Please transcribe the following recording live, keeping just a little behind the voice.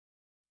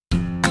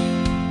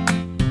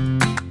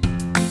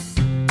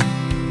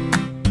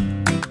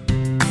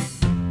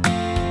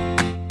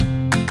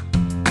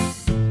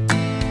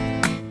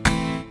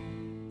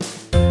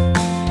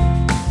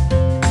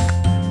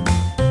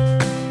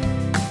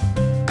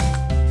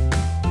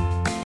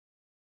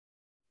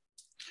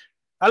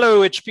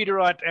Hello, it's Peter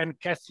Wright and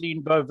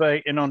Kathleen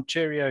Beauvais in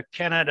Ontario,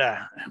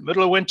 Canada.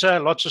 Middle of winter,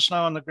 lots of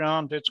snow on the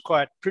ground. It's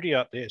quite pretty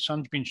out there.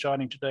 Sun's been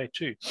shining today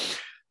too.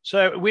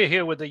 So we're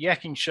here with the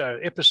Yakking Show,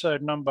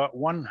 episode number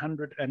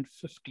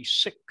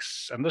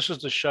 156. And this is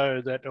the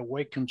show that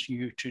awakens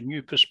you to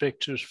new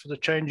perspectives for the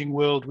changing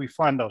world we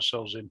find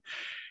ourselves in.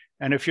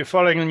 And if you're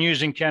following the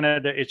news in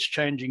Canada, it's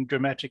changing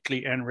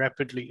dramatically and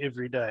rapidly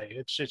every day.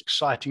 It's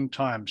exciting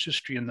times,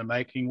 history in the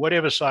making.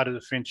 Whatever side of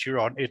the fence you're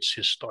on, it's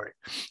historic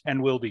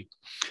and will be.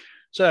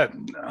 So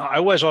I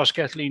always ask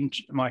Kathleen,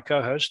 my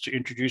co-host, to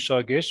introduce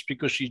our guest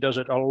because she does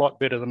it a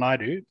lot better than I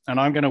do. And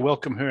I'm going to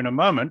welcome her in a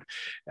moment.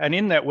 And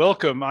in that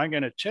welcome, I'm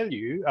going to tell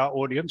you, our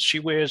audience, she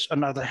wears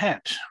another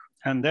hat.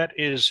 And that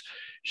is,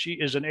 she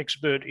is an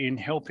expert in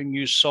helping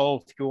you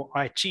solve your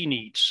IT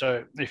needs.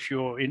 So if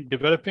you're in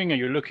developing and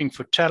you're looking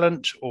for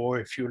talent, or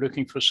if you're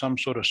looking for some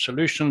sort of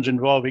solutions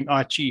involving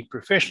IT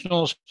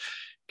professionals,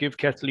 give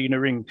Kathleen a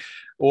ring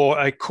or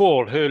a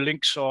call. Her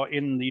links are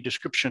in the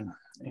description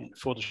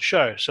for the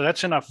show. So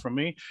that's enough from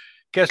me.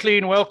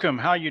 Kathleen, welcome.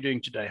 How are you doing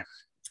today?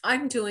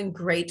 I'm doing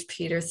great,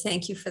 Peter.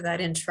 Thank you for that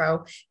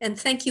intro. And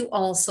thank you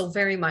all so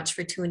very much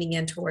for tuning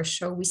into our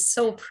show. We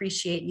so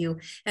appreciate you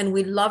and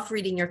we love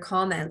reading your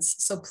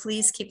comments. So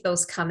please keep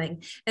those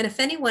coming. And if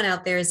anyone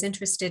out there is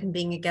interested in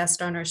being a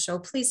guest on our show,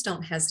 please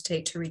don't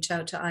hesitate to reach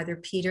out to either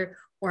Peter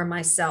or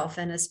myself.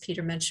 And as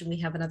Peter mentioned,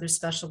 we have another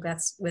special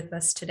guest with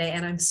us today,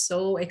 and I'm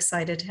so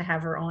excited to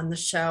have her on the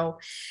show.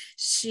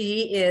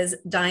 She is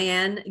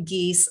Diane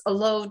Gies.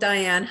 Hello,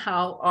 Diane.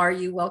 How are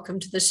you? Welcome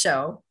to the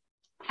show.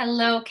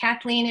 Hello,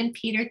 Kathleen and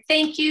Peter.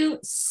 Thank you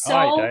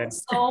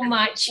so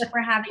much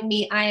for having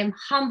me. I am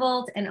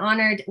humbled and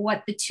honored.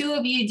 What the two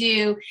of you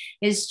do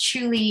is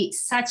truly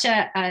such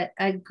a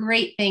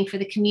great thing for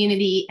the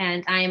community,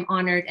 and I am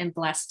honored and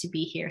blessed to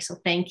be here. So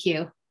thank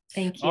you.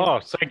 Thank you. Oh,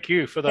 thank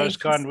you for those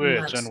kind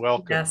words and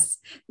welcome. Yes.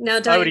 Now,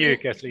 Diane, over to you,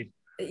 Kathleen.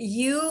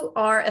 You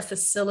are a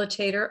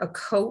facilitator, a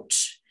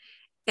coach,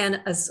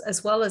 and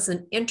as well as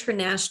an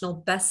international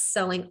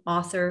best-selling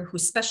author who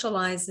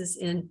specializes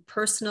in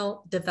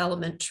personal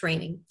development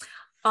training.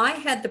 I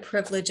had the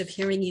privilege of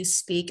hearing you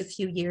speak a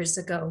few years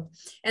ago,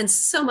 and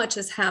so much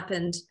has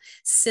happened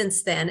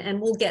since then, and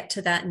we'll get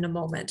to that in a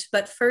moment.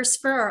 But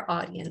first, for our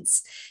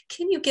audience,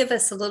 can you give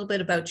us a little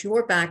bit about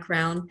your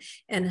background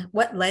and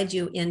what led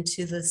you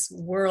into this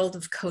world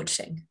of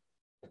coaching?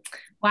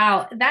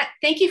 Wow,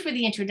 thank you for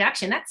the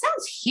introduction. That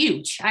sounds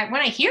huge.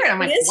 When I hear it, I'm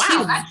like,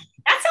 wow, that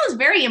sounds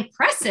very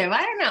impressive.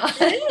 I don't know.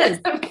 It is.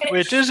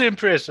 Which is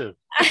impressive.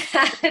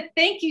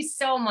 Thank you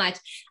so much.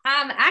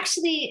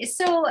 Actually,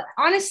 so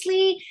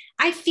honestly,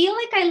 I feel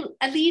like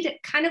I lead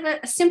kind of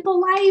a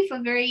simple life,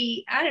 a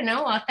very, I don't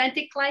know,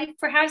 authentic life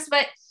perhaps.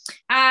 But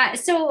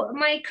so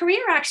my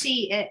career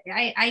actually,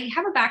 I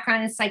have a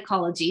background in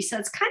psychology. So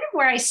it's kind of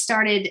where I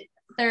started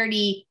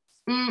 30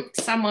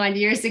 some odd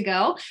years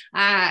ago,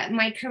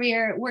 my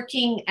career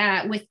working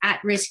with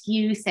at-risk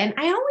youth. And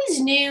I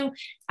always knew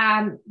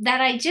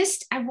that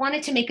I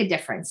wanted to make a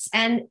difference.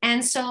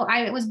 And so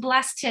I was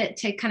blessed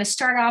to kind of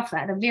start off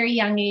at a very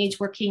young age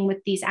working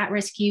with these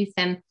at-risk youth,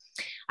 and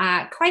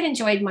quite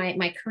enjoyed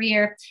my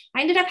career.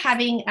 I ended up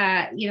having,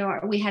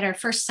 we had our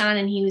first son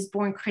and he was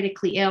born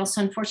critically ill.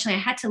 So unfortunately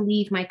I had to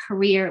leave my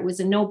career. It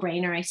was a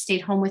no-brainer. I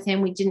stayed home with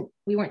him. We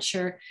weren't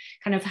sure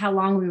kind of how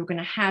long we were going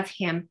to have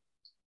him.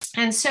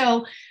 And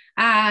so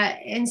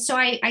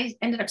I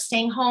ended up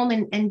staying home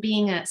and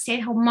being a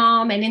stay-at-home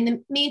mom. And in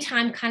the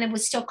meantime, kind of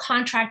was still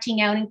contracting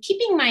out and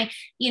keeping my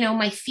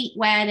feet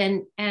wet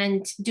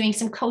and doing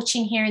some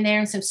coaching here and there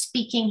and some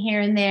speaking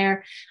here and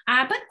there,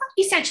 but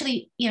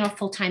essentially,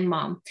 full-time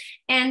mom.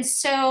 And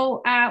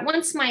so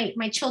once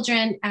my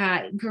children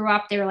grew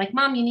up, they were like,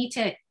 Mom, you need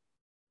to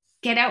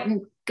get out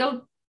and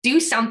go do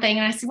something.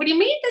 And I said, what do you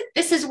mean that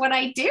this is what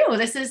I do?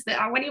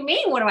 What do you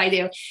mean? What do I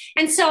do?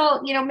 And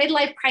so,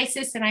 midlife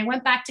crisis. And I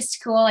went back to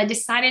school. I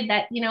decided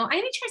that, I need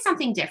to try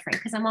something different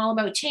because I'm all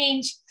about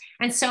change.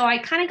 And so I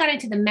kind of got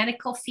into the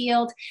medical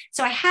field.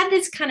 So I had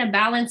this kind of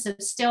balance of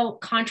still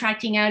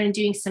contracting out and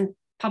doing some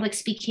public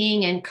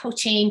speaking and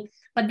coaching,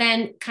 but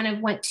then kind of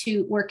went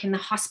to work in the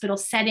hospital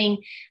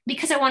setting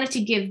because I wanted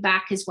to give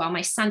back as well.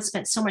 My son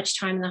spent so much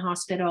time in the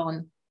hospital,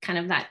 and kind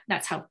of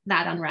that's how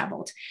that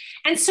unraveled.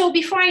 And so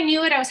before I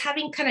knew it, I was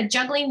having kind of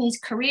juggling these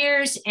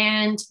careers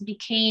and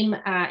became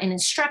an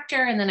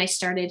instructor. And then I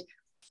started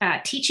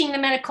teaching the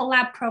medical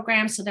lab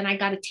program. So then I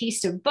got a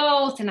taste of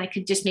both, and I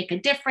could just make a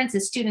difference in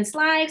students'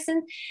 lives.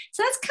 And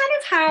so that's kind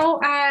of how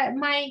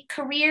my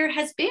career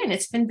has been.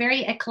 It's been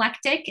very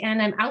eclectic,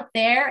 and I'm out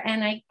there,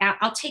 and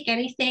I'll take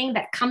anything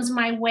that comes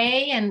my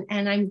way, and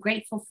I'm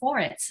grateful for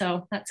it.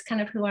 So that's kind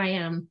of who I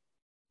am.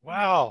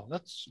 Wow,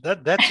 that's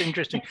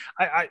interesting.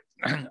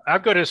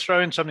 I've got to throw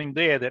in something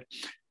there that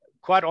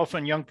quite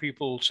often young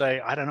people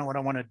say, I don't know what I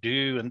want to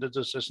do, and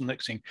this and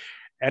next thing.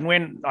 And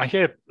when I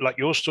hear like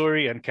your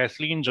story and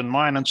Kathleen's and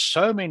mine and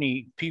so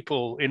many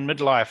people in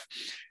midlife,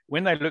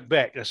 when they look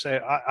back, they say,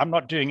 I'm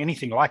not doing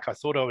anything like I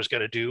thought I was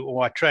going to do,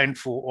 or I trained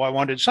for, or I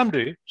wanted. Some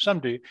do.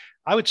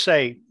 I would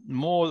say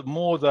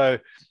more though,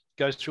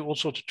 go through all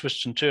sorts of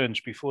twists and turns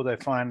before they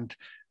find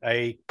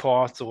a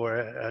path or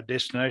a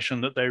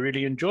destination that they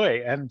really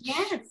enjoy. And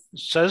Yes.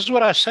 so this is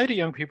what I say to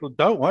young people: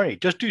 don't worry,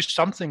 just do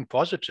something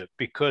positive,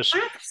 because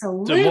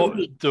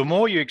Absolutely. the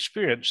more you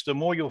experience, the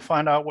more you'll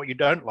find out what you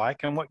don't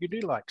like and what you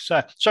do like.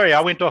 So sorry,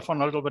 I went off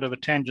on a little bit of a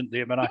tangent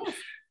there, but Yes.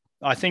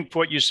 I think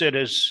what you said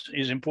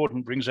is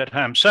important, brings that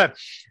home. So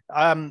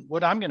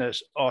what I'm going to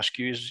ask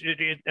you is,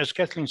 as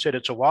Kathleen said,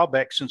 it's a while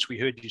back since we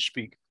heard you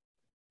speak.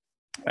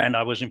 And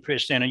I was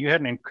impressed then, and you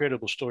had an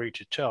incredible story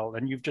to tell,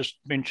 and you've just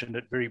mentioned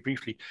it very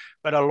briefly,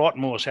 but a lot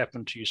more has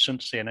happened to you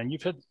since then, and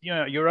you've had, you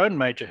know, your own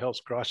major health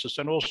crisis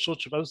and all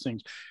sorts of other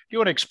things. Do you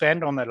want to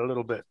expand on that a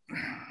little bit?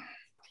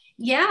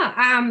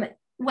 Yeah.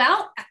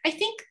 Well, I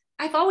think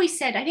I've always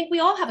said, I think we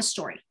all have a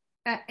story.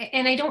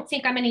 And I don't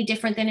think I'm any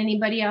different than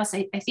anybody else.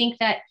 I think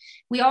that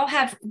we all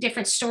have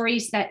different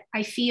stories that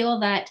I feel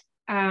that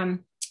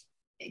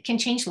can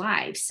change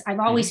lives. I've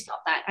always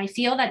felt that. I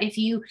feel that if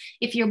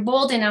you're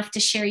bold enough to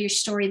share your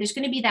story, there's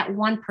going to be that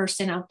one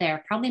person out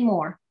there, probably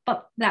more,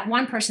 but that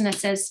one person that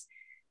says,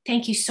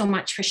 thank you so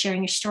much for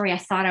sharing your story. I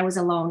thought I was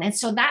alone. And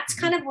so that's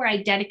kind of where I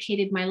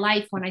dedicated my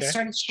life when I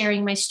started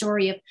sharing my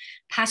story of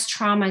past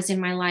traumas in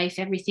my life,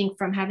 everything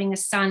from having a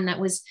son that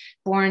was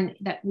born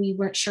that we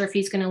weren't sure if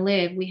he's going to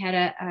live. We had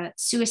a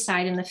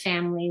suicide in the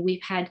family.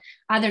 We've had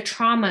other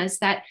traumas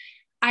that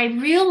I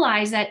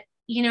realized that,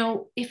 you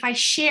know, if I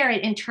share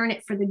it and turn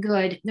it for the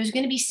good, there's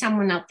going to be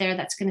someone out there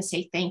that's going to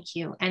say thank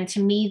you. And to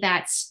me,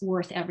 that's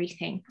worth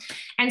everything.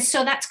 And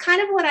so that's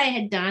kind of what I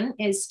had done,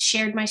 is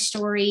shared my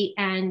story,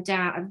 and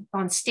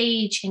on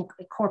stage in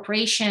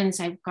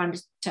corporations. I've gone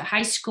to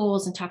high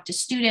schools and talked to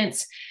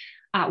students,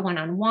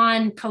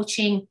 one-on-one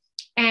coaching,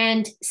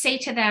 and say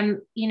to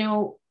them, you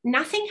know,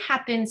 nothing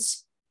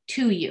happens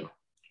to you.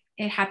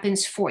 It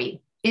happens for you,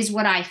 is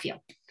what I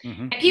feel.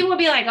 And people will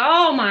be like,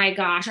 oh my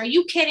gosh, are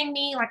you kidding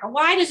me? Like,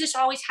 why does this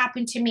always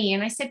happen to me?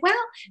 And I said, well,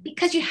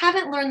 because you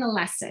haven't learned the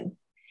lesson.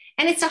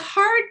 And it's a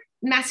hard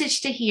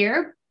message to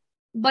hear,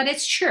 but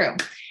it's true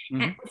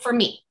for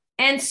me.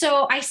 And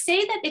so I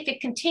say that if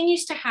it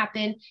continues to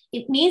happen,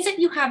 it means that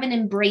you haven't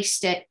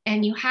embraced it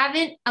and you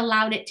haven't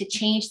allowed it to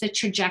change the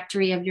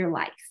trajectory of your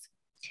life.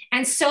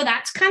 And so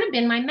that's kind of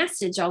been my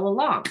message all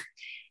along.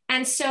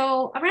 And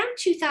so around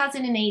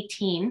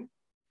 2018,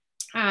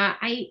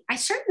 I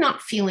started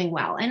not feeling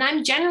well, and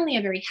I'm generally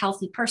a very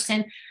healthy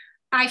person.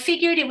 I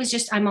figured it was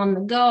just, I'm on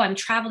the go. I'm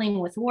traveling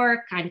with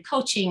work. I'm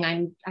coaching.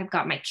 I've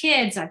got my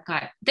kids. I've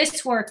got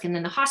this work and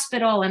then the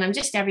hospital, and I'm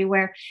just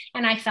everywhere.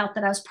 And I felt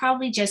that I was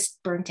probably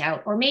just burnt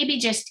out, or maybe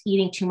just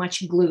eating too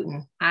much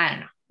gluten. I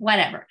don't know,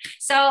 whatever.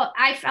 So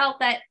I felt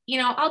that, you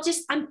know,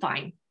 I'm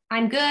fine.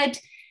 I'm good.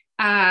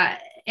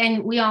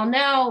 And we all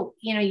know,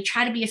 you know, you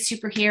try to be a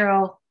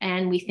superhero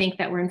and we think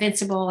that we're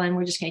invincible and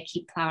we're just going to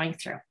keep plowing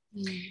through.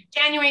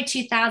 January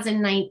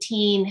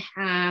 2019,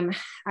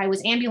 I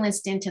was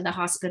ambulanced into the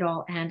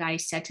hospital, and I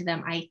said to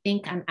them, I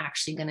think I'm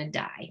actually going to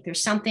die.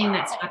 There's something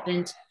that's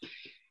happened.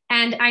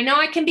 And I know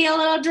I can be a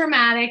little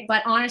dramatic,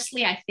 but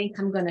honestly, I think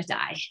I'm going to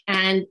die.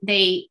 And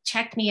they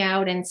checked me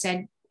out and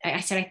said,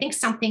 I think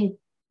something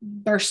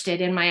bursted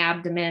in my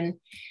abdomen.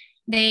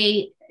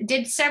 They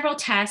did several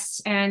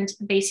tests and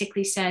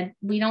basically said,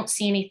 we don't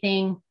see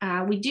anything.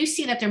 We do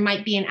see that there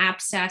might be an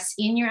abscess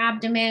in your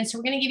abdomen, so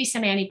we're going to give you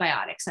some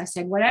antibiotics. I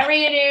said, whatever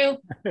you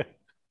do,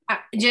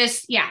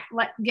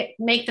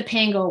 make the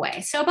pain go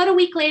away. So about a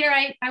week later,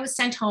 I was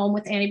sent home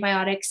with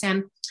antibiotics,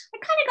 and I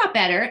kind of got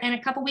better. And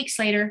a couple of weeks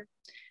later,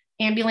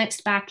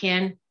 ambulanced back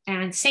in,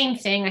 and same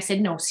thing. I said,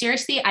 no,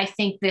 seriously, I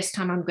think this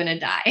time I'm going to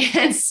die.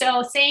 And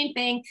so same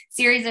thing,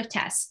 series of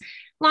tests.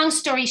 Long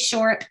story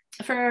short,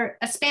 for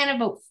a span of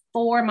about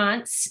 4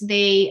 months,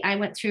 I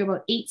went through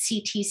about 8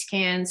 CT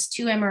scans,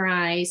 2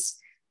 MRIs,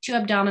 2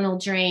 abdominal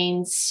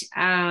drains,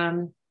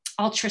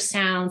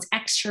 ultrasounds,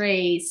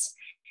 x-rays.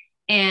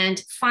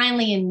 And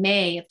finally, in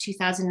May of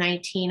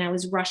 2019, I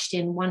was rushed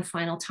in one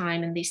final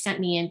time, and they sent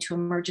me into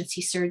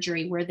emergency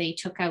surgery where they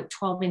took out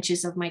 12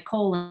 inches of my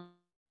colon.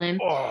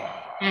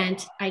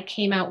 And I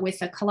came out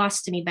with a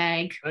colostomy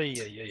bag.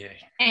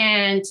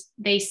 And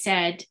they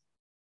said,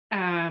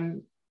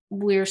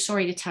 we're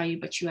sorry to tell you,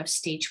 but you have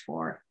stage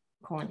 4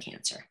 colon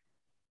cancer.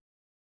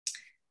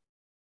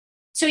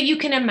 So you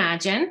can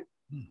imagine,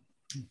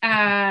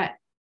 I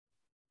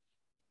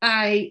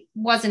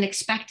wasn't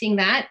expecting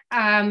that.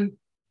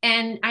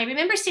 And I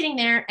remember sitting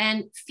there,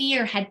 and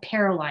fear had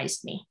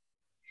paralyzed me.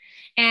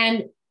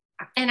 And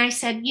I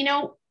said, you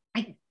know,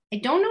 I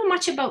don't know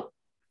much about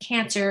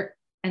cancer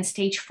and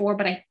stage 4,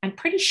 but I'm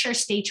pretty sure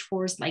stage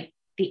 4 is like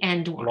the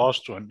end one.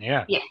 Last one,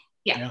 yeah.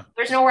 Yeah.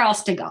 There's nowhere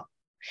else to go.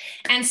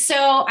 And so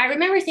I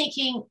remember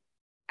thinking,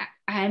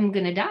 I'm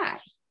going to die.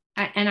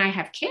 And I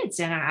have kids,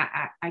 and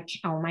I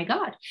oh my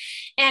God.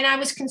 And I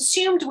was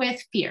consumed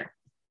with fear,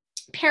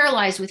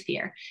 paralyzed with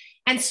fear.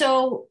 And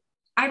so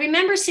I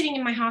remember sitting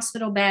in my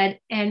hospital bed,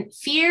 and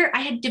fear,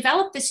 I had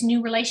developed this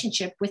new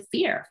relationship with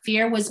fear.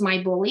 Fear was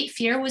my bully.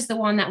 Fear was the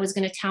one that was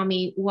going to tell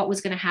me what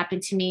was going to happen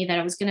to me, that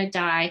I was going to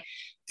die.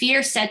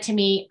 Fear said to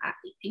me,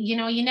 you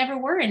know, you never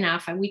were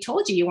enough. And we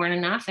told you weren't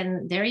enough.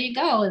 And there you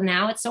go. And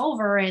now it's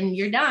over and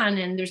you're done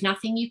and there's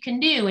nothing you can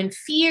do. And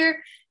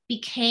fear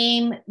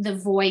became the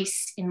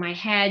voice in my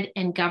head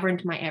and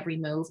governed my every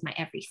move, my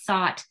every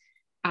thought.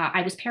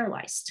 I was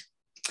paralyzed.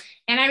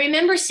 And I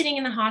remember sitting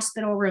in the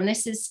hospital room.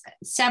 This is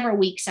several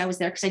weeks I was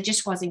there because I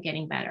just wasn't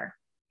getting better.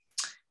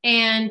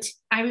 And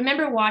I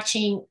remember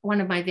watching one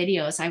of my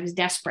videos. I was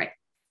desperate.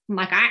 I'm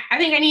like, I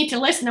think I need to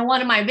listen to one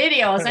of my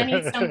videos. I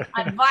need some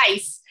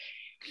advice.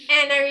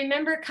 And I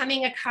remember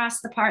coming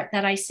across the part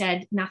that I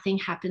said, nothing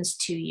happens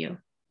to you.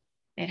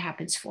 It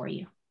happens for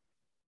you.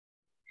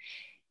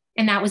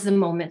 And that was the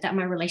moment that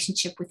my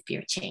relationship with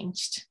fear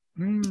changed.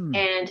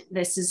 And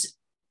this is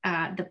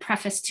the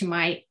preface to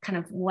my kind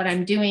of what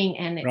I'm doing.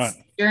 And it's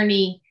the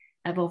journey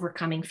of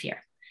overcoming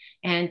fear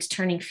and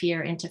turning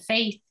fear into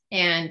faith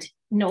and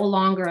no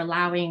longer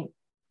allowing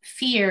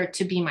fear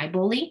to be my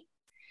bully,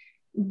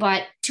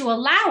 but to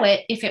allow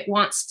it if it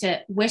wants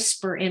to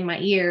whisper in my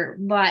ear,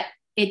 but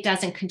it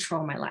doesn't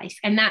control my life.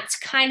 And that's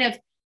kind of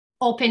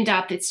opened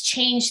up. It's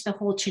changed the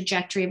whole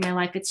trajectory of my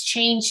life. It's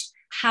changed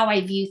how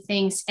I view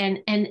things and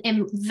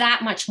am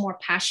that much more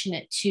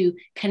passionate to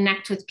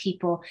connect with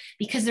people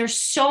because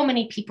there's so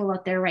many people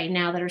out there right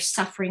now that are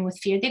suffering with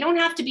fear. They don't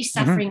have to be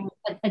suffering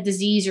with a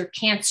disease or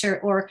cancer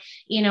or,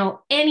 you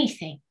know,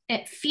 anything.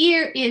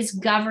 Fear is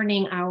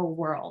governing our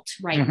world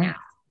right now.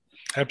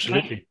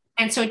 Absolutely. Right?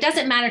 And so it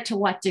doesn't matter to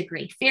what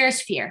degree. Fear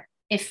is fear.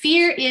 If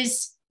fear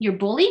is your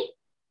bully,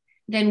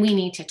 then we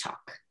need to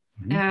talk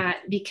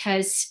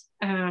because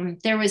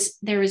there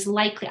was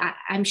likely,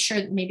 I'm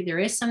sure maybe there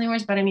is something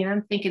worse, but I mean,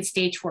 I'm thinking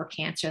stage 4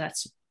 cancer.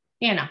 That's,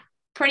 you know,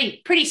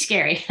 pretty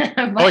scary.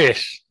 But, oh,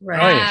 yes.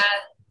 Right. Oh, yes.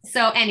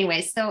 So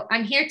anyway, so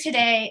I'm here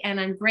today and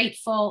I'm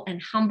grateful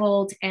and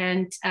humbled.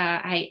 And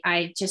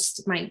I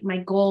just, my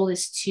goal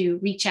is to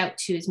reach out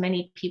to as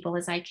many people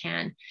as I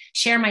can,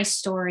 share my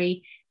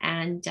story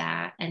and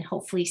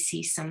hopefully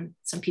see some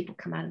people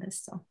come out of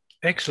this. So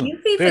excellent.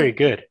 Very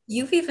good.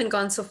 You've even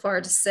gone so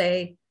far to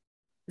say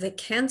that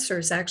cancer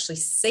has actually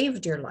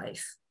saved your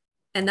life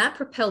and that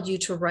propelled you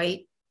to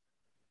write,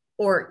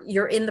 or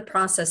you're in the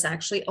process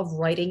actually of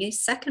writing a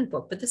second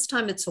book, but this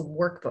time it's a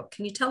workbook.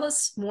 Can you tell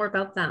us more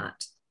about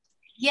that?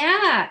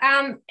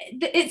 Yeah,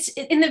 it's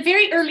in the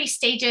very early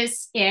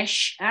stages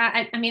ish.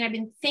 I mean, I've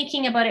been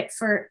thinking about it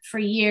for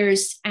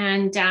years,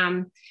 and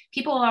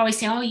people will always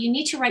say, "Oh, you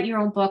need to write your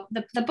own book."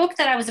 The book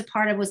that I was a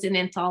part of was an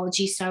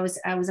anthology, so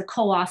I was a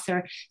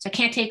co-author. So I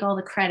can't take all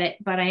the credit,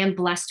 but I am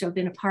blessed to have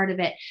been a part of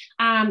it.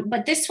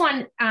 But this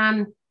one,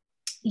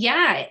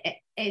 yeah,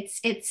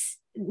 it's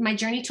my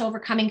journey to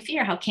overcoming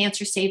fear, how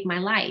cancer saved my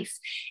life.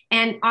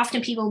 And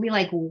often people will be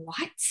like,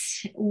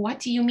 what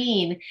do you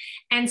mean?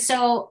 And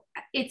so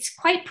it's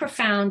quite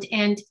profound.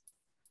 And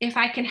if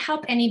I can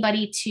help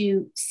anybody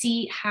to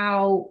see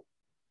how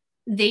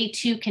they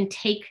too can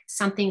take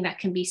something that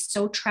can be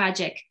so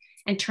tragic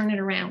and turn it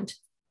around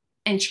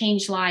and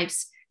change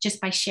lives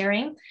just by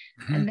sharing,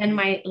 and then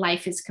my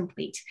life is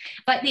complete.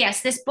 But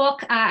yes, this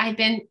book,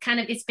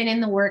 it's been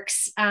in the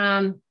works.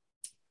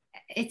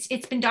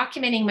 It's been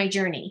documenting my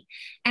journey.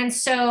 And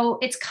so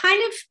it's kind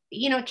of,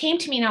 it came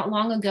to me not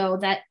long ago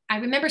that I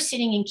remember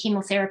sitting in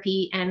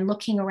chemotherapy and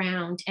looking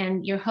around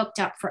and you're hooked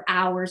up for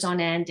hours on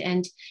end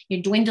and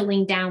you're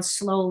dwindling down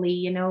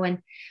slowly,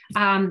 and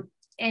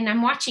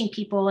I'm watching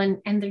people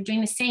and they're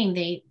doing the same.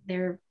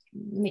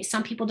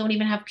 Some people don't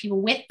even have people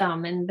with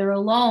them and they're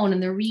alone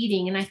and they're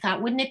reading. And I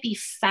thought, wouldn't it be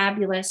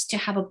fabulous to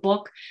have a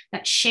book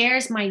that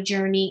shares my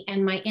journey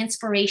and my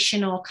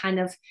inspirational kind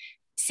of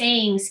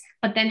sayings,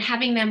 but then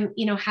having them,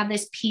 have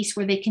this piece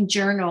where they can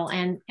journal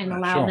and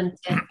allow them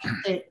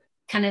to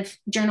kind of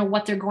journal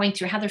what they're going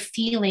through, how they're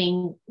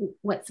feeling,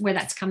 where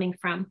that's coming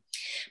from.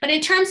 But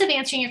in terms of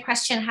answering your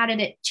question, how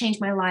did it change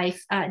my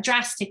life?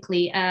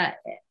 Drastically,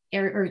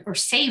 or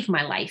save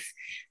my life.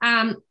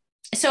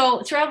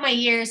 So throughout my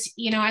years,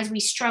 as we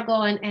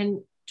struggle and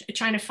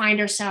trying to find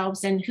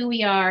ourselves and who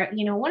we are,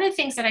 one of the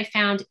things that I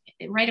found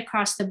right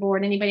across the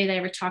board, anybody that I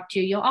ever talked to,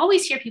 you'll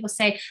always hear people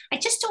say, I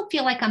just don't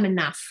feel like I'm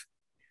enough.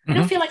 I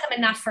don't feel like I'm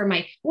enough for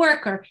my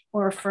work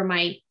or for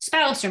my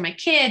spouse or my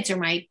kids or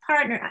my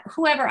partner,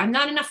 whoever. I'm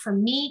not enough for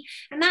me.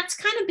 And that's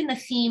kind of been the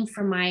theme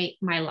for my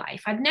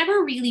life. I've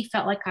never really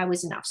felt like I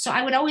was enough. So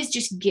I would always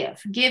just give,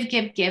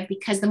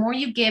 because the more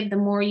you give, the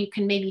more you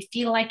can maybe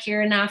feel like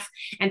you're enough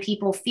and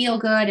people feel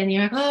good and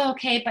you're like, oh,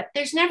 okay. But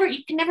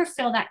you can never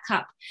fill that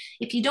cup.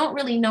 If you don't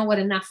really know what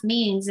enough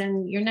means,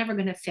 then you're never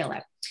going to fill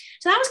it.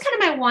 So that was kind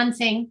of my one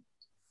thing.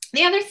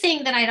 The other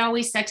thing that I'd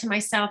always said to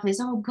myself is,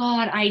 oh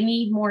God, I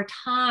need more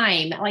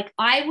time. Like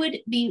I would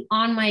be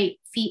on my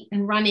feet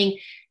and running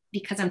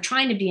because I'm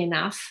trying to be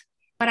enough,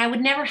 but I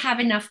would never have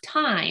enough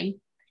time.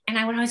 And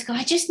I would always go,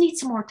 I just need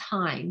some more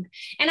time.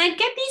 And I'd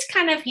get these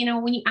kind of,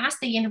 when you ask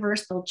the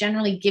universe, they'll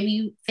generally give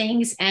you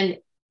things and,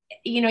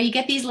 you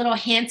get these little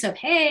hints of,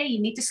 hey,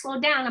 you need to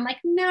slow down. I'm like,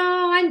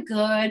 no, I'm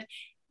good,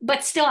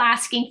 but still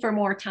asking for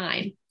more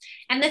time.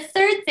 And the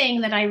third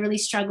thing that I really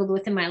struggled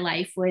with in my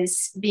life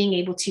was being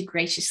able to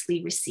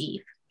graciously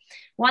receive.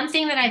 one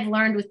thing that I've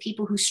learned with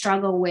people who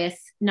struggle with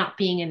not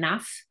being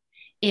enough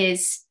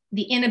is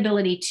the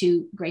inability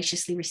to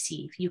graciously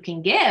receive. You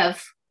can give,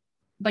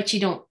 but you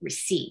don't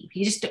receive.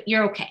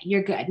 You're okay.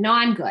 You're good. No,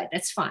 I'm good.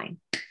 That's fine.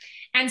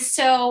 And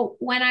so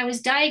when I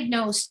was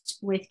diagnosed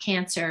with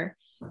cancer,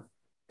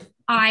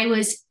 I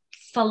was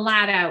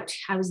flat out.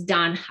 I was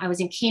done. I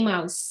was in chemo.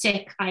 I was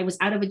sick. I was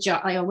out of a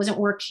job. I wasn't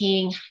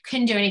working.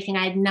 Couldn't do anything.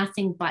 I had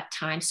nothing but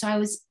time. So I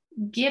was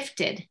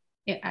gifted.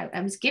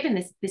 I was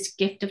given this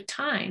gift of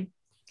time.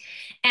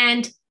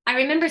 And I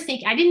remember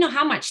thinking, I didn't know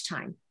how much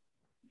time,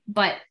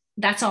 but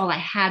that's all I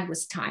had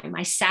was time.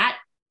 I sat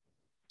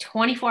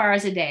 24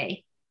 hours a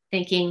day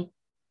thinking,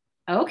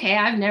 okay,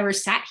 I've never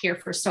sat here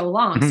for so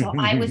long. So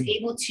I was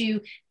able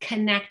to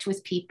connect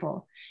with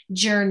people,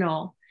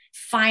 journal,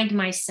 find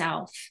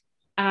myself,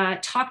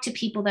 talk to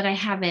people that I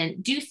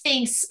haven't, do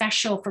things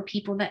special for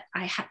people that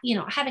I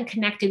haven't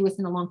connected with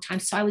in a long time.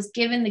 So I was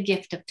given the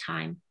gift of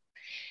time.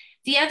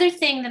 The other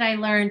thing that I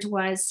learned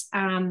was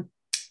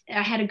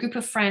I had a group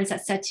of friends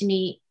that said to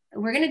me,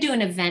 we're going to do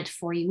an event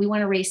for you. We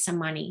want to raise some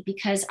money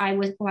because I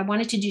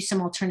wanted to do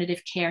some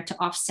alternative care to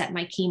offset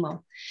my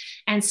chemo.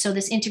 And so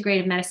this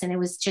integrative medicine, it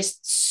was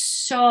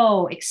just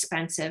so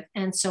expensive.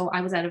 And so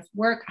I was out of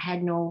work. I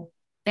had no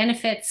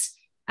benefits.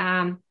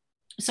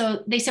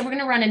 So they said, we're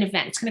going to run an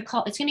event. It's going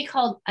to be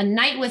called A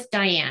Night with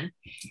Diane.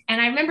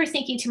 And I remember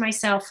thinking to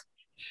myself,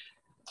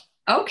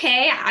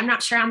 okay, I'm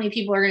not sure how many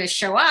people are going to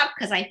show up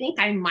because I think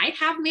I might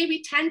have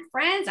maybe 10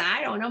 friends.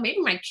 I don't know.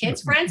 Maybe my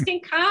kids' friends can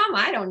come.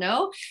 I don't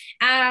know.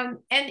 And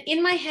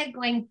in my head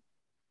going,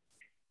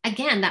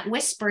 again, that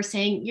whisper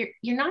saying,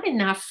 you're not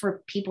enough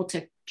for people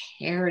to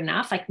care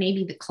enough, like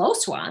maybe the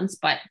close ones,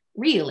 but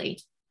really.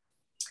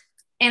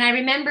 And I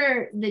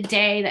remember the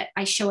day that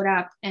I showed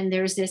up and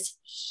there's this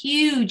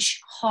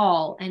huge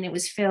hall and it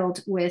was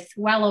filled with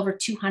well over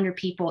 200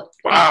 people.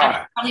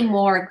 Wow. Probably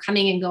more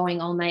coming and going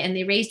all night. And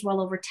they raised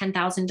well over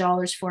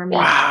 $10,000 for me.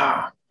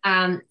 Wow.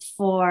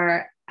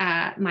 For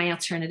my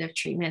alternative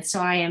treatment.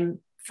 So I am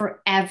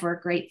forever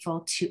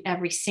grateful to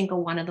every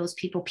single one of those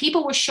people.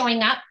 People were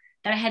showing up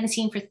that I hadn't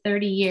seen for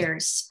 30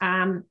 years.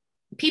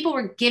 People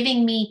were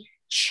giving me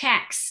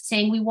checks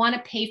saying, we want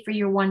to pay for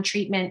your one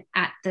treatment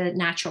at the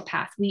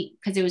naturopath.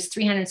 Because it was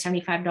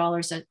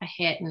 $375 a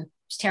hit and it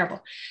was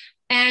terrible.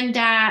 And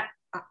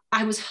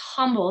I was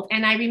humbled.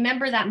 And I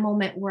remember that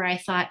moment where I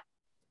thought,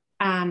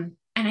 and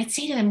I'd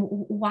say to them,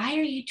 why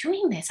are you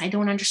doing this? I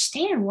don't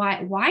understand.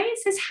 Why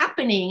is this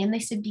happening? And they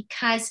said,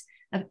 because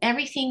of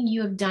everything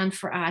you have done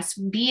for us,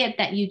 be it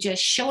that you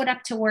just showed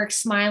up to work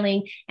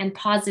smiling and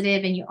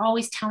positive, and you're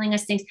always telling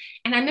us things.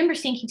 And I remember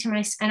thinking to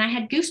myself, and I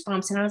had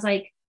goosebumps, and I was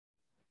like,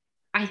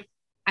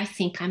 I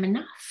think I'm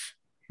enough.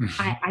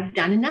 I've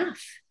done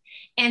enough.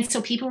 And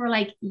so people were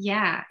like,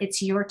 yeah,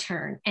 it's your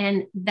turn.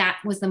 And that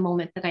was the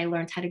moment that I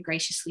learned how to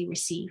graciously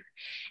receive.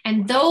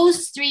 And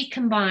those three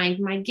combined,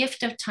 my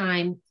gift of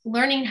time,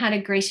 learning how to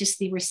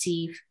graciously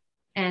receive,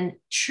 and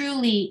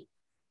truly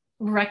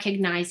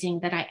recognizing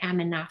that I am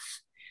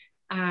enough,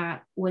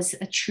 was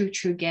a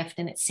true gift.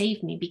 And it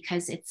saved me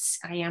because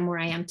I am where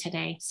I am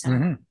today.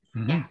 So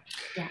yeah.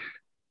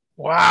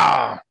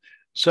 Wow.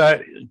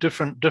 So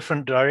different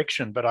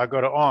direction, but I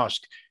got to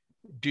ask,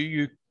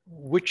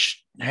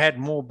 which had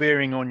more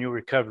bearing on your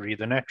recovery,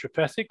 the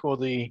naturopathic or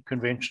the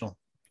conventional,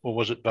 or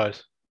was it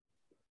both,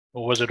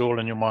 or was it all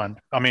in your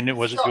mind? I mean, I'm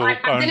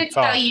going to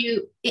tell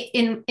you,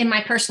 in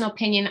my personal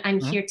opinion,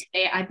 I'm here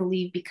today, I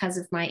believe, because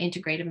of my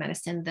integrative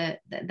medicine. That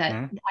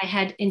I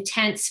had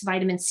intense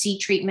vitamin C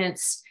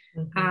treatments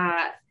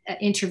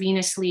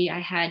intravenously. I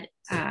had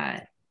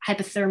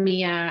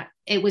hypothermia.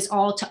 It was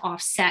all to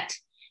offset.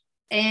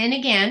 And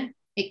again,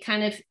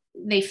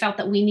 they felt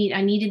that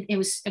it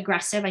was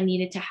aggressive. I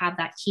needed to have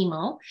that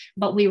chemo,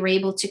 but we were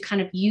able to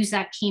kind of use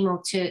that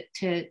chemo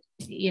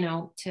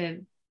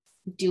to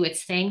do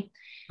its thing.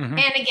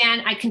 And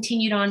again, I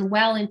continued on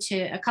well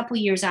into a couple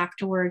of years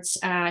afterwards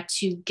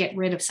to get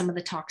rid of some of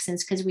the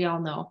toxins, because we all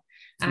know,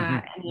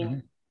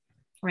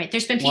 right.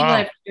 There's been people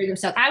that have cured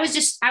themselves.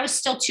 I was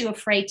still too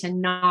afraid to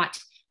not,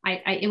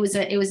 it was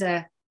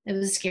a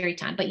scary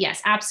time, but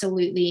yes,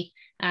 absolutely.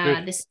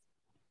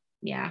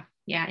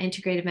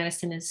 Integrative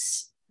medicine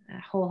is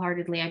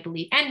wholeheartedly, I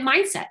believe. And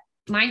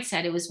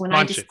mindset. It was when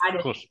I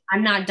decided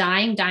I'm not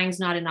dying. Dying's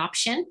not an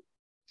option.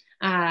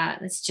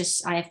 It's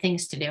just, I have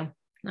things to do.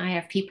 I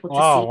have people to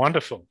see. Oh,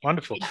 wonderful.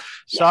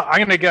 So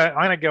I'm going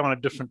to go on a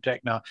different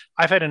tack now.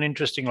 I've had an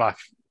interesting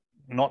life,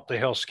 not the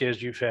health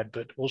scares you've had,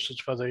 but all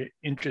sorts of other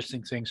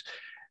interesting things.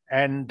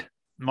 And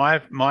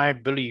my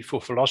belief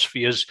or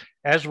philosophy is,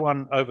 as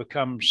one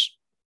overcomes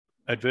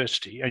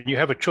adversity, and you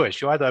have a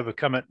choice, you either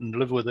overcome it and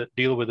live with it,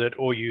 deal with it,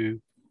 or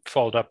you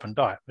fold up and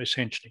die,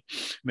 essentially,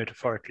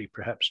 metaphorically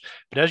perhaps.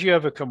 But as you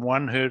overcome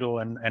one hurdle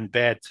and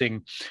bad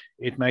thing,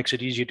 it makes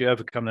it easier to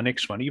overcome the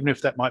next one, even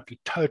if that might be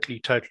totally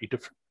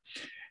different.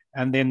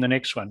 And then the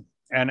next one.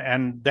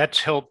 And that's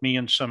helped me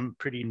in some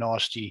pretty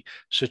nasty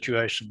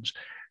situations.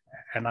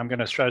 And I'm going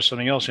to throw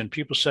something else in.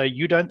 People say,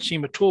 you don't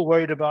seem at all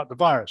worried about the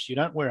virus. You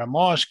don't wear a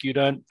mask. You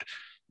don't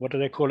what do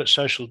they call it?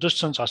 Social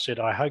distance. I said,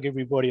 I hug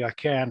everybody I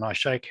can. I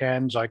shake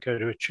hands. I go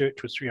to a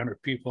church with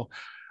 300 people.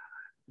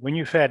 When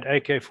you've had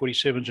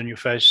AK-47s in your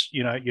face,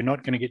 you're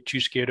not going to get too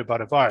scared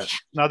about a virus.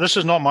 Now, this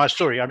is not my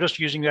story. I'm just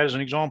using that as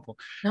an example.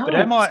 No. But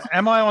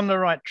am I on the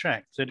right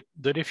track?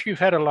 That if you've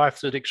had a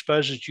life that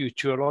exposes you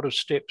to a lot of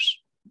steps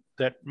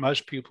that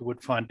most people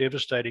would find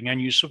devastating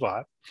and you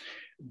survive,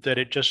 that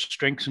it just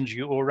strengthens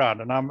you all around.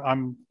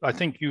 And I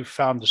think you've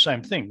found the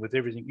same thing with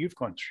everything you've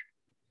gone through.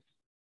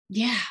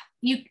 Yeah.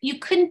 You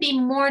couldn't be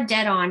more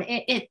dead on.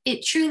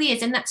 It truly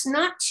is. And that's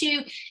not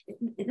to,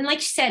 and like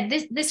you said,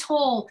 this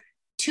whole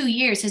 2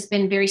 years has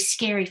been very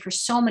scary for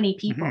so many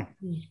people.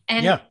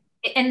 Mm-hmm.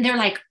 And they're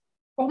like,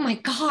 oh my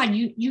God,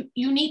 you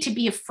need to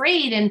be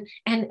afraid.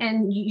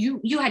 And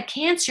you had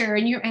cancer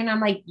and I'm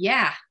like,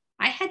 yeah,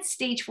 I had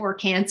stage 4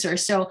 cancer.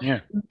 So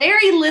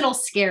very little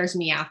scares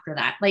me after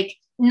that. Like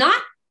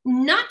not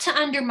to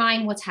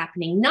undermine what's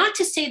happening, not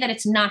to say that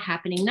it's not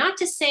happening, not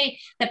to say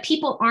that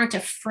people aren't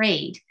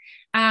afraid.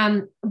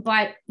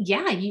 But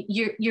yeah,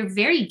 you're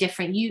very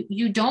different.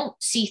 You don't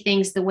see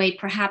things the way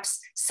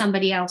perhaps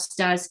somebody else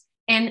does.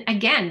 And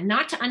again,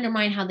 not to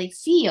undermine how they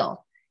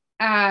feel,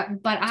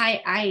 but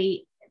I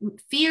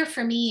fear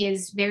for me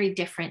is very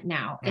different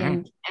now.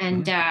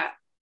 Mm-hmm.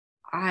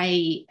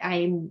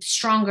 I'm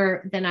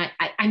stronger than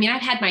I mean,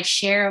 I've had my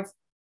share of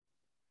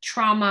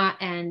trauma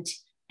and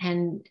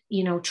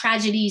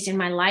tragedies in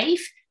my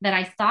life that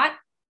I thought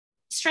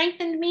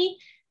strengthened me.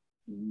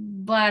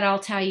 But I'll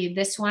tell you,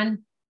 this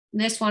one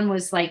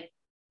was like,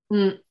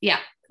 I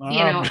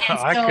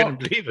couldn't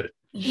believe it.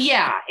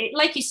 Yeah,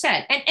 like you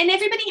said, and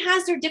everybody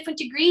has their different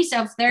degrees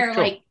of their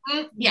like,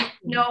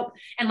 no.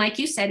 And like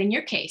you said, in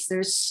your case,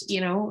 there's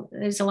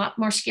a lot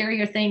more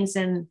scarier things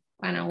than,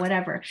 I don't know,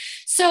 whatever.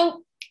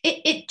 So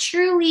it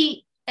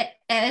truly,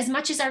 as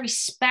much as I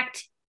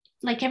respect,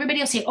 like everybody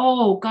will say,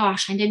 oh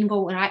gosh, I didn't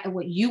go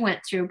what you went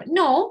through,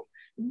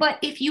 but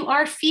if you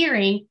are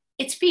fearing,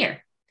 it's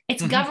fear.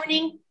 It's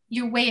governing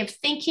your way of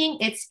thinking.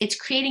 It's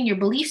creating your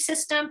belief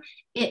system.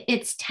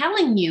 It's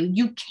telling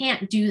you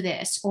can't do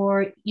this,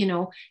 or,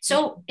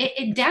 so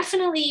it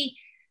definitely,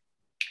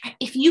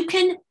 if you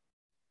can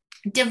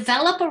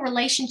develop a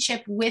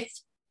relationship with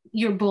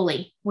your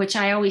bully, which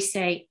I always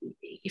say,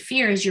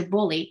 fear is your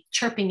bully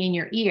chirping in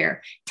your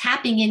ear,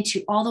 tapping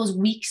into all those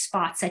weak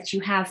spots that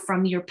you have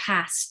from your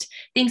past,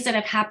 things that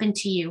have happened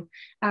to you,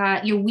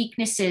 your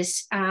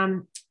weaknesses.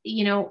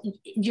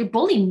 Your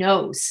bully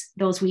knows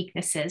those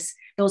weaknesses,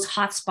 those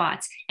hot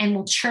spots, and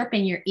will chirp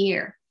in your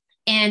ear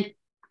and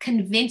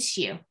convince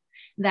you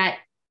that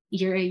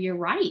you're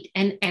right.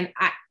 And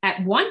I,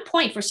 at one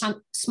point, for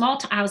some small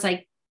time, I was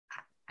like,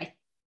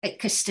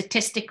 because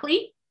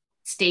statistically,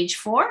 stage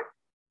 4,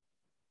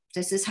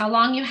 this is how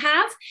long you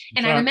have.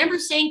 And I remember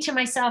saying to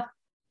myself,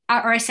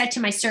 or I said to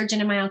my surgeon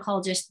and my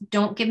oncologist,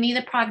 don't give me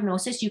the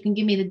prognosis. You can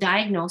give me the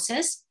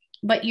diagnosis,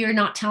 but you're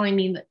not telling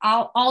me that.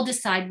 I'll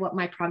decide what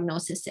my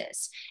prognosis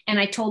is. And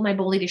I told my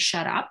bully to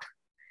shut up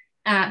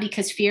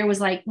because fear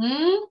was like,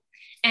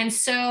 And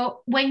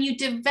so when you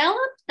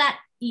develop that,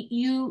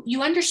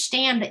 you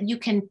understand that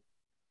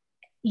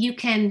you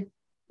can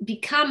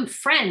become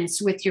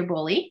friends with your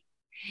bully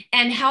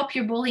and help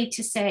your bully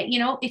to say,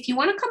 if you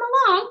want to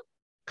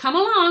come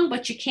along,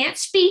 but you can't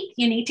speak,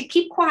 you need to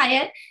keep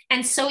quiet.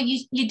 And so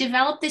you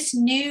develop this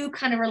new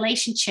kind of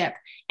relationship,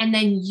 and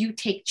then you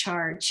take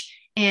charge.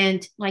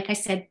 And like I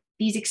said,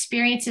 these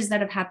experiences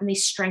that have happened, they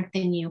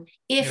strengthen you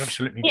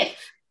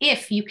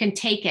if you can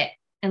take it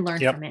and learn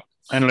from it.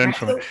 And learn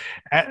from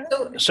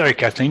it. Sorry,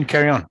 Kathleen,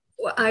 carry on.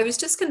 Well, I was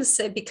just going to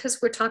say,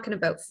 because we're talking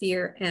about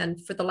fear,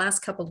 and for the last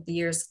couple of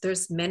years,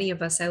 there's many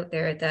of us out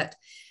there that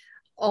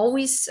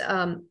always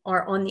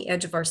are on the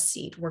edge of our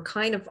seat. We're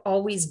kind of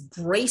always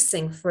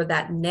bracing for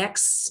that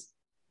next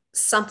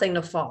something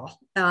to fall.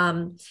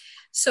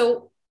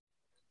 So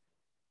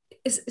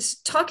is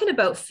talking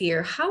about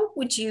fear,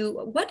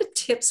 what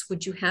tips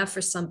would you have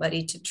for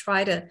somebody to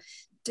try to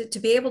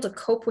be able to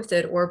cope with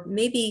it, or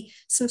maybe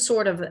some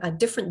sort of a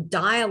different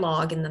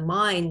dialogue in the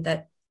mind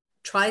that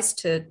tries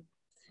to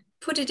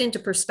put it into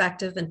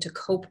perspective and to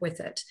cope with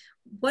it?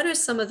 What are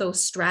some of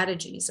those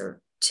strategies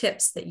or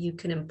tips that you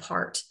can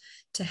impart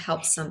to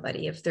help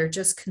somebody if they're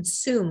just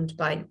consumed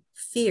by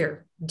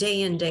fear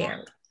day in, day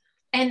out?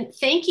 And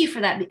thank you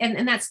for that.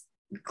 And that's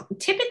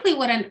typically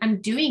what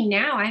I'm doing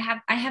now.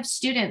 I have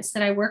students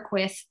that I work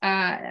with.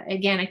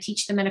 Again, I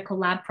teach the medical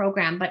lab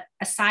program, but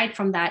aside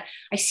from that,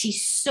 I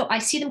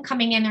see them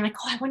coming in. They're like,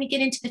 oh, I want to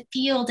get into the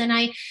field, and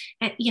I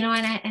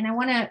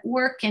want to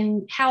work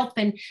and help,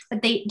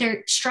 but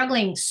they're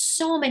struggling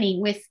so many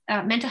with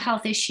mental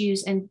health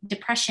issues and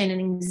depression and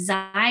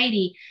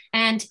anxiety.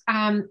 And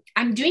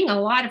I'm doing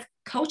a lot of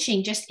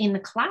coaching just in the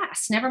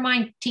class, never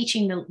mind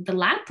teaching the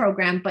lab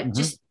program, but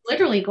just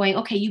literally going,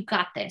 okay, you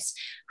got this.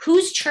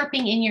 Who's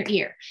chirping in your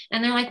ear?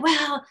 And they're like,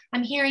 well,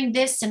 I'm hearing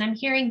this and I'm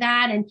hearing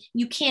that, and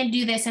you can't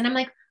do this. And I'm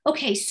like,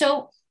 okay,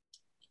 so,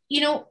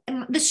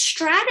 the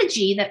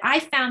strategy that I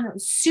found that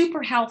was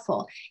super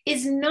helpful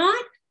is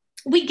not,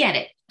 we get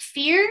it.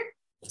 Fear,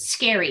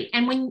 scary.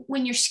 And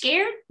when you're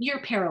scared,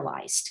 you're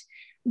paralyzed.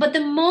 But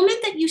the moment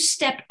that you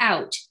step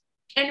out,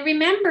 and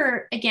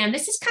remember, again,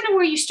 this is kind of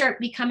where you start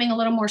becoming a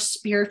little more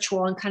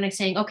spiritual and kind of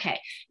saying, okay,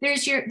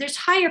 there's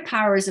higher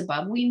powers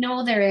above. We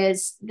know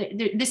this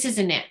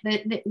isn't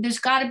it. There's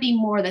got to be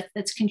more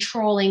that's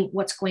controlling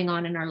what's going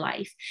on in our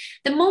life.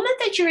 The moment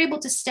that you're able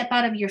to step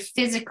out of your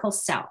physical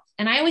self,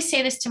 and I always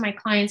say this to my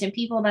clients and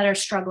people that are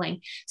struggling,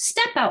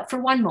 step out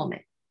for one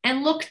moment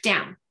and look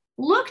down.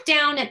 Look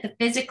down at the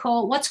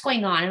physical, what's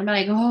going on. And I'm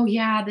like, oh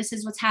yeah, this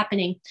is what's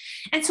happening.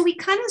 And so we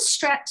kind of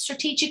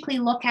strategically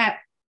look at,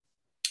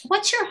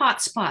 what's your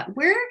hot spot?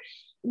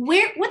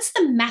 What's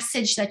the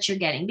message that you're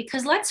getting?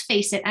 Because let's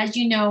face it, as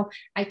you know,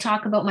 I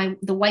talk about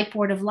the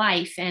whiteboard of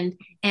life and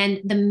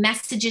the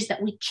messages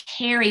that we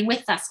carry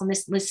with us on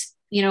this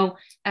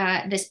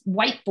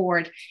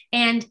whiteboard.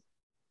 And,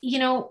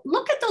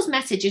 look at those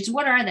messages.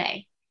 What are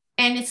they?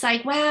 And it's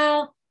like,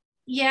 well,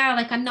 yeah,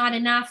 like I'm not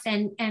enough.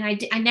 And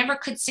I never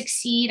could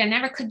succeed. I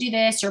never could do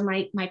this, or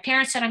my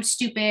parents said I'm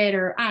stupid,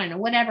 or I don't know,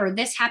 whatever,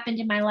 this happened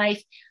in my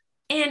life.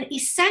 And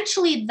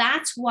essentially,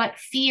 that's what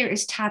fear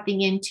is tapping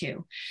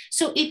into.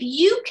 So if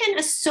you can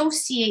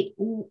associate,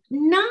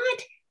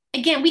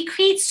 again, we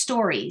create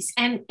stories.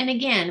 And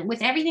again,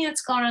 with everything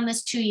that's gone on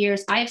this 2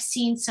 years, I've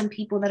seen some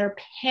people that are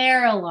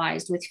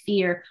paralyzed with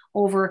fear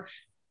over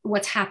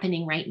what's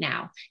happening right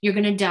now. You're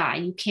going to die.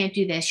 You can't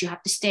do this. You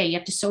have to stay. You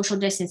have to social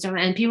distance.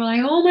 And people are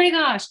like, oh my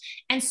gosh.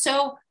 And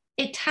so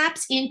it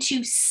taps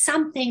into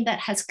something that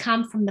has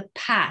come from the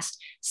past,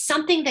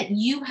 something that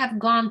you have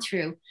gone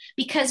through.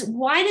 Because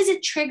why does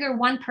it trigger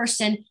one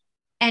person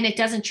and it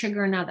doesn't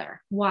trigger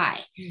another?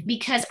 Why?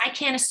 Because I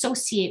can't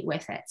associate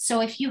with it.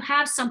 So if you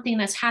have something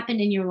that's happened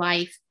in your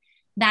life,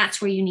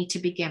 that's where you need to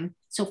begin.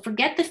 So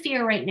forget the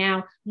fear right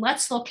now.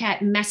 Let's look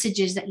at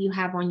messages that you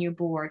have on your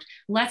board.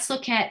 Let's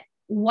look at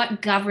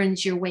what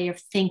governs your way of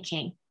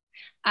thinking.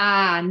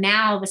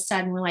 Now all of a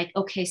sudden we're like,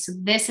 okay, so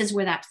this is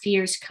where that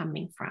fear is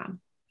coming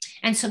from.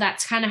 And so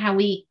that's kind of how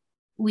we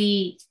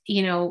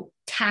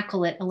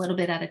tackle it a little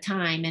bit at a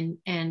time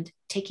and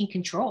taking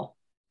control,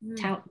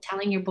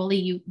 telling your bully,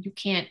 you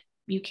can't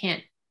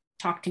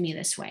talk to me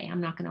this way.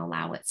 I'm not going to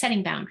allow it.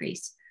 Setting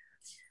boundaries.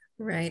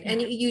 Right.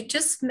 And you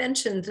just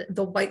mentioned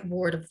the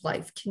whiteboard of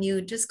life. Can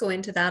you just go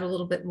into that a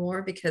little bit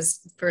more?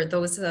 Because for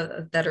those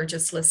that are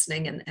just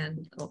listening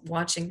and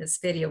watching this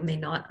video may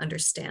not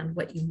understand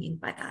what you mean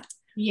by that.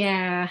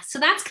 Yeah. So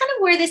that's kind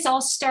of where this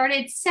all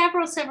started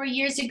several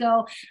years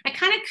ago. I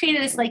kind of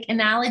created this like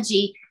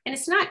analogy, and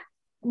it's not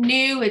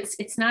new.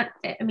 It's not,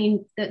 I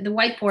mean, the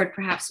whiteboard,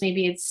 perhaps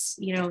maybe it's,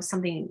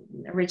 something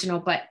original,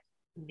 but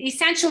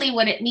essentially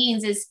what it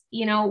means is,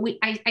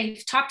 I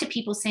talk to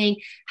people saying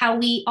how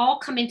we all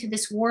come into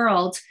this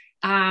world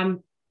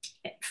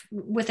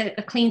with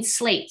a clean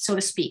slate, so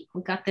to speak.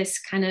 We've got this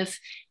kind of,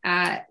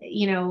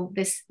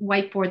 this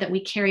whiteboard that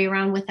we carry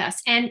around with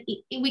us. And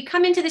we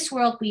come into this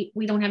world, we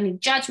don't have any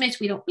judgments.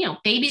 We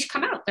don't, babies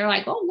come out. They're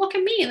like, oh, look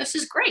at me. This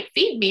is great.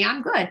 Feed me.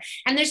 I'm good.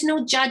 And there's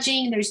no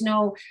judging. There's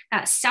no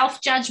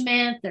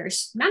self-judgment.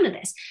 There's none of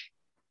this.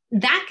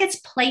 That gets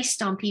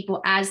placed on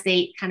people as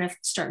they kind of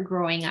start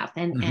growing up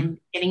and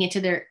getting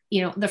into their,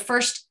 the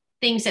first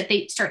things that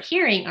they start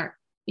hearing are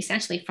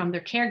essentially from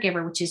their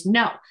caregiver, which is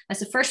no.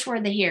 That's the first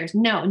word they hear is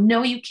no,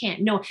 you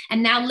can't, no.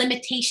 And now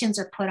limitations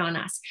are put on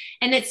us.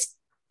 And it's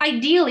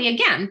ideally,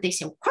 again, they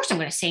say, of course I'm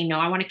going to say no.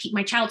 I want to keep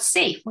my child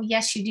safe. Well,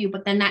 yes, you do.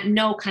 But then that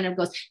no kind of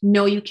goes,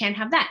 no, you can't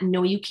have that.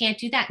 No, you can't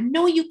do that.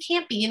 No, you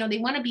can't be, they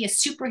want to be a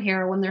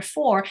superhero when they're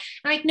 4.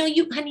 I'm like, no,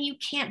 honey, you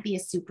can't be a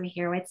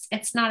superhero.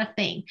 It's not a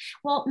thing.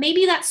 Well,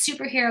 maybe that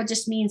superhero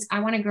just means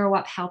I want to grow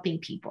up helping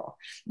people,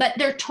 but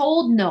they're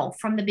told no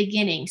from the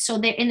beginning. So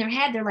they're in their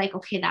head, they're like,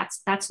 okay,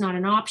 that's not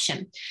an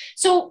option.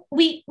 So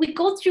we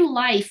go through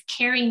life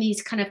carrying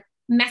these kind of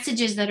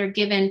messages that are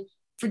given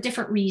for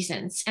different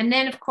reasons. And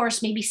then, of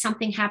course, maybe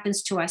something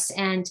happens to us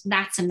and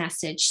that's a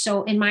message.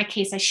 So in my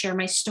case, I share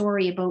my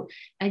story about,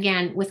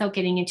 again, without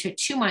getting into it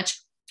too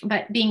much,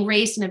 but being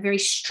raised in a very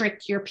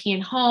strict European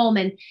home.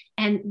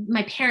 And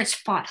my parents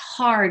fought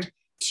hard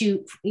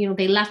to,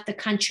 they left the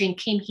country and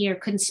came here,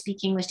 couldn't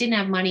speak English, didn't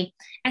have money.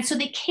 And so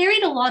they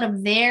carried a lot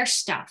of their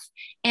stuff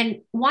and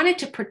wanted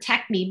to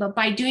protect me. But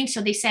by doing so,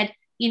 they said,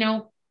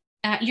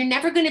 you're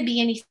never going to be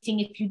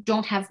anything if you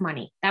don't have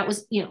money. That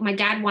was, my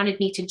dad wanted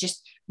me to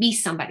just be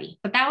somebody,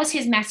 but that was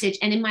his message.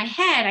 And in my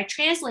head, I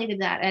translated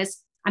that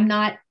as I'm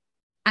not.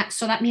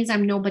 So that means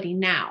I'm nobody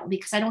now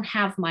because I don't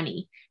have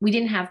money. We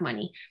didn't have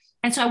money.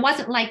 And so I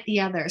wasn't like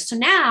the others. So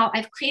now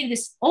I've created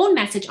this own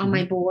message on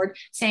my board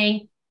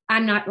saying,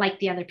 I'm not like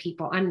the other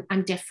people.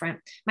 I'm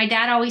different. My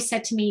dad always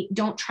said to me,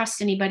 don't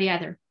trust anybody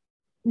other.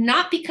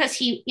 Not because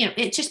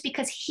it's just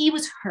because he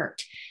was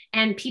hurt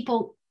and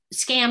people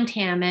scammed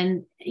him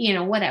and,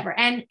 whatever.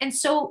 And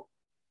so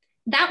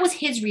that was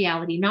his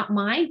reality, not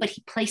mine, but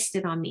he placed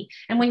it on me.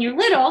 And when you're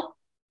little,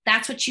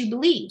 that's what you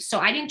believe. So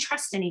I didn't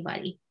trust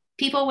anybody.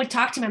 People would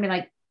talk to me and be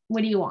like,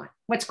 what do you want?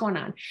 What's going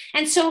on?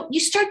 And so you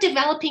start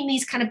developing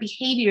these kind of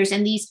behaviors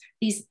and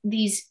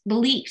these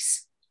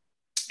beliefs.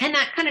 And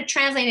that kind of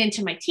translated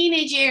into my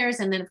teenage years.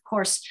 And then, of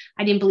course,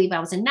 I didn't believe I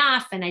was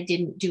enough, and I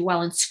didn't do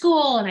well in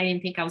school, and I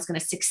didn't think I was going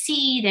to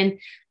succeed.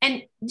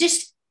 And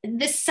just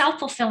this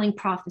self-fulfilling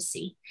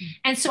prophecy.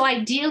 And so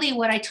ideally,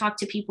 what I talk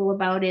to people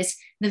about is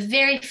the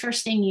very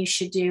first thing you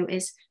should do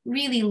is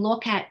really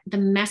look at the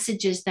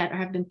messages that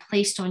have been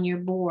placed on your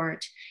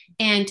board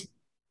and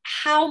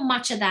how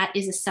much of that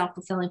is a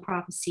self-fulfilling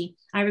prophecy.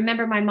 I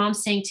remember my mom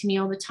saying to me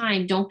all the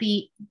time, don't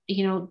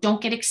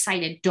get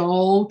excited.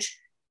 Don't,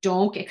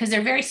 because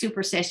they're very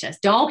superstitious.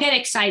 Don't get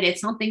excited.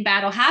 Something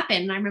bad will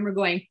happen. And I remember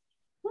going,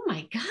 oh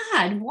my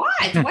God, what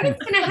is going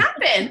to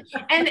happen?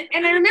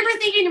 And I remember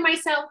thinking to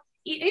myself,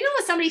 you know,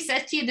 when somebody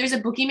says to you, there's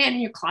a boogeyman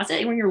in your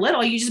closet, when you're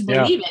little, you just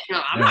believe it.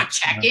 No, I'm not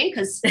checking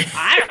because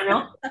I don't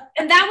know.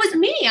 And that was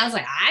me. I was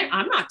like,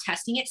 I'm not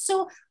testing it.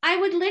 So I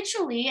would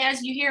literally,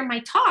 as you hear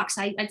my talks,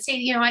 I'd say,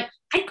 you know, I'd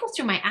go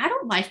through my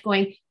adult life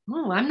going,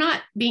 oh, I'm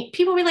not being,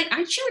 people were like,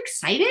 aren't you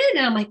excited?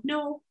 And I'm like,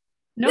 no.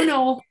 And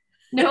I'm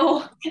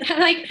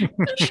like,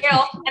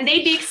 chill. And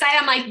they'd be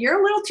excited. I'm like, you're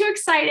a little too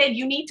excited.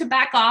 You need to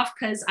back off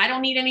because I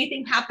don't need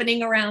anything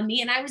happening around me.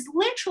 And I was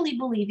literally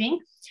believing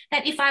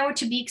that if I were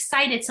to be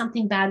excited,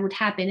 something bad would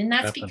happen. And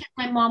that's because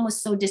my mom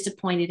was so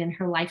disappointed in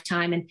her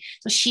lifetime. And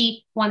so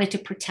she wanted to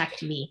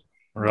protect me.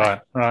 Right.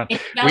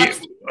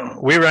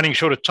 We're running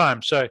short of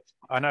time. So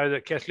I know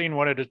that Kathleen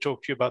wanted to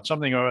talk to you about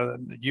something, or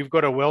you've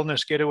got a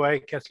wellness getaway,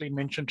 Kathleen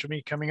mentioned to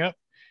me, coming up.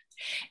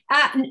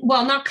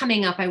 Well, not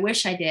coming up. I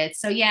wish I did.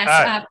 So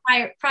yes,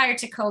 prior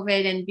to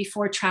COVID and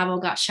before travel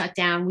got shut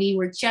down, we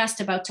were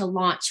just about to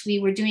launch. We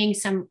were doing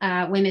some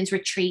women's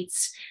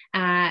retreats,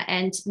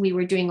 and we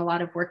were doing a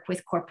lot of work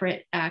with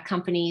corporate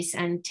companies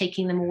and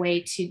taking them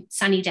away to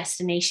sunny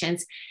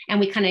destinations. And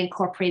we kind of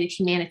incorporated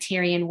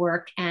humanitarian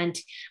work. And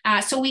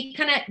so we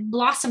kind of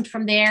blossomed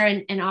from there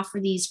and offer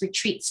these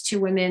retreats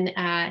to women,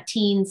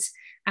 teens,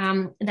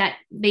 that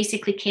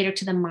basically cater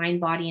to the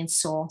mind, body, and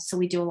soul. So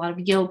we do a lot of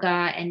yoga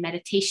and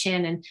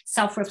meditation and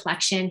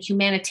self-reflection,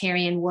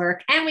 humanitarian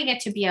work, and we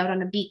get to be out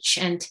on a beach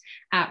and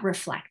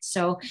reflect.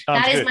 So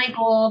that is my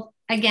goal.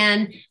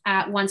 Again,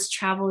 once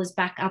travel is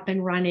back up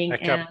and running,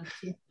 to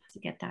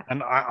get that.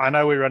 And I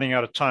know we're running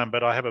out of time,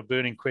 but I have a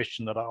burning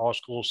question that I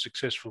ask all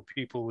successful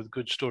people with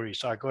good stories.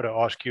 So I got to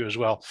ask you as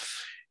well.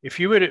 If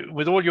you were to,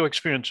 with all your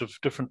experience of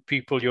different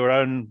people, your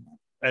own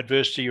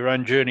adversity, your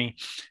own journey,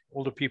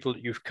 all the people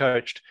that you've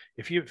coached,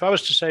 if I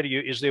was to say to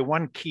you, is there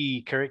one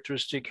key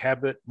characteristic,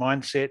 habit,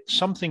 mindset,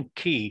 something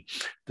key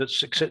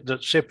that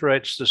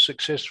separates the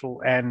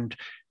successful and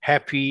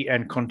happy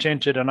and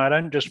contented, and I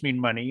don't just mean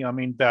money, I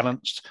mean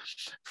balanced,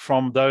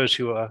 from those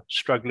who are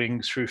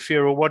struggling through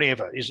fear or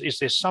whatever? Is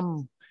there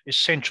some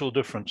essential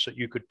difference that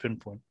you could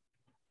pinpoint?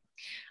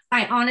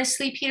 I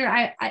honestly, Peter,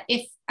 I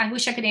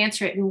wish I could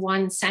answer it in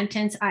one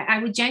sentence. I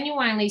would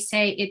genuinely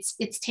say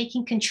it's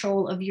taking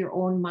control of your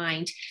own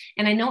mind.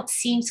 And I know it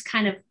seems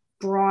kind of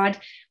broad,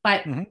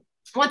 but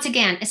once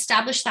again,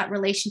 establish that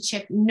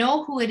relationship,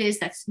 know who it is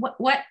that's what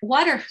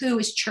or who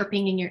is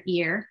chirping in your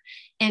ear,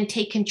 and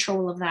take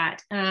control of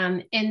that.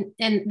 And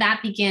that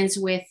begins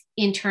with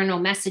internal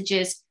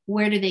messages.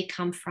 Where do they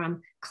come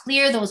from?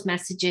 Clear those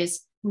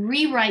messages,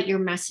 rewrite your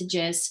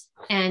messages.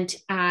 And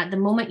the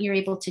moment you're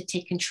able to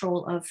take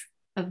control of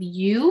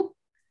you,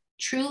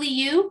 truly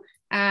you,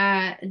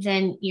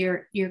 then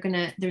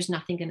there's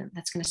nothing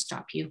that's gonna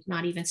stop you,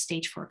 not even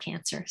stage 4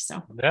 cancer.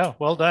 So yeah,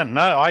 well done.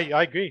 No, I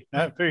agree.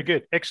 No, very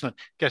good, excellent.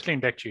 Kathleen,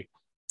 back to you.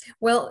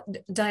 Well,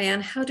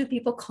 Diane, how do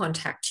people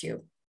contact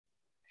you?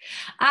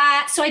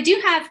 So I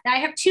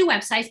have 2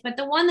 websites, but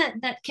the one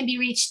that can be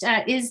reached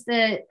is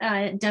the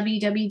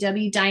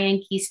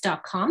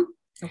www.dianegies.com.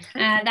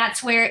 Okay.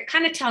 That's where it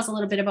kind of tells a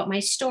little bit about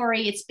my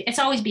story. It's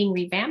always being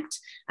revamped,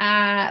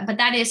 but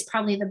that is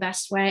probably the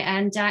best way.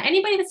 And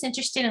anybody that's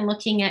interested in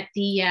looking at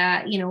the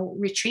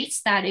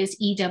retreats, that is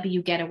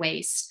EW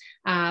Getaways.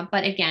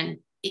 But again,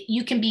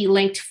 you can be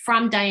linked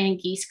from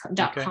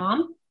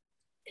dianegies.com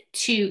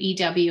to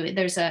EW.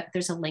 There's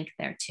a link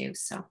there too.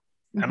 So.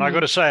 And I got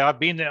to say, I've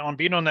been there. I've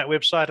been on that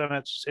website,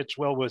 and it's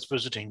well worth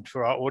visiting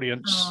for our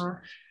audience.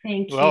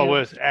 Thank you. Well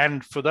worth.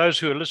 And for those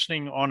who are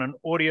listening on an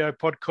audio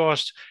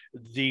podcast,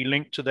 the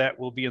link to that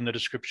will be in the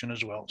description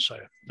as well. So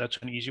that's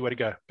an easy way to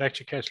go. Back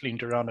to Kathleen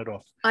to round it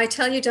off. I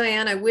tell you,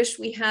 Diane, I wish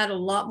we had a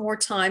lot more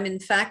time. In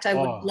fact, I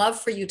would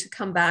love for you to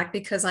come back,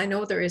 because I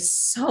know there is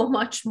so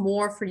much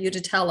more for you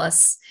to tell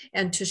us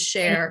and to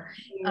share.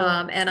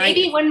 And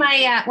maybe when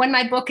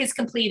my book is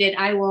completed,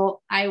 I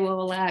will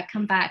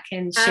come back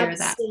and share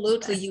that.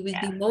 Absolutely, you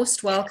would be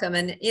most welcome.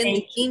 And in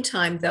the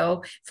meantime,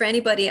 though, for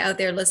anybody out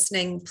there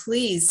listening,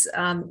 please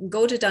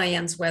go to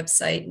Diane's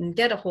website and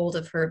get a hold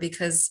of her,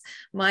 because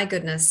my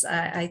goodness,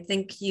 I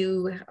think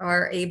you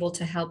are able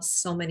to help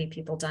so many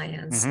people,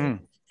 Diane. So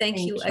thank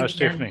you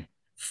again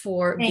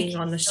for being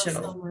on the show.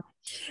 So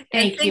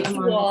and thank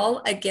you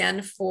all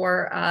again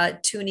for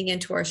tuning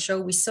into our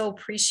show. We so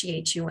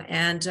appreciate you.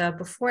 And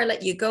before I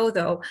let you go,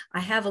 though,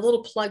 I have a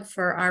little plug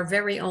for our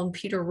very own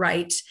Peter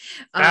Wright.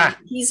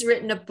 He's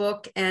written a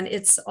book, and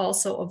it's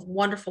also a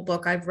wonderful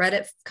book. I've read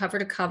it cover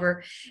to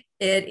cover.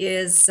 It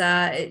is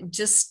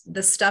just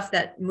the stuff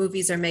that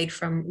movies are made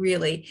from,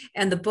 really.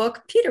 And the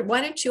book, Peter,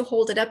 why don't you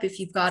hold it up if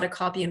you've got a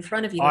copy in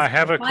front of you? I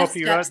have a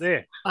copy right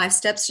there. 5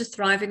 Steps to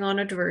Thriving on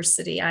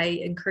Adversity. I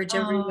encourage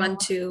everyone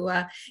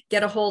to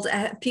get a hold.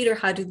 Peter,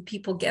 how do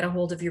people get a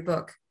hold of your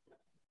book?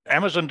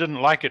 Amazon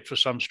didn't like it for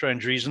some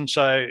strange reason,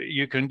 so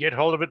you can get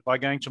hold of it by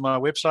going to my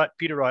website,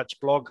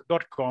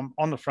 peterwrightsblog.com.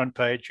 On the front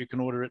page, you can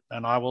order it,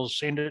 and I will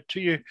send it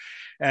to you.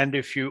 And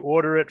if you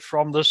order it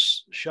from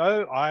this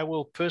show, I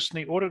will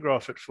personally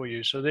autograph it for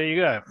you. So there you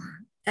go.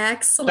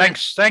 Excellent.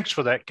 Thanks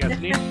for that,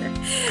 Kathleen.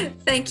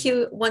 Thank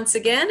you once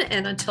again,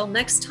 and until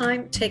next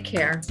time, take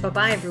care.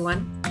 Bye-bye,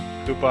 everyone.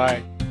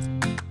 Goodbye.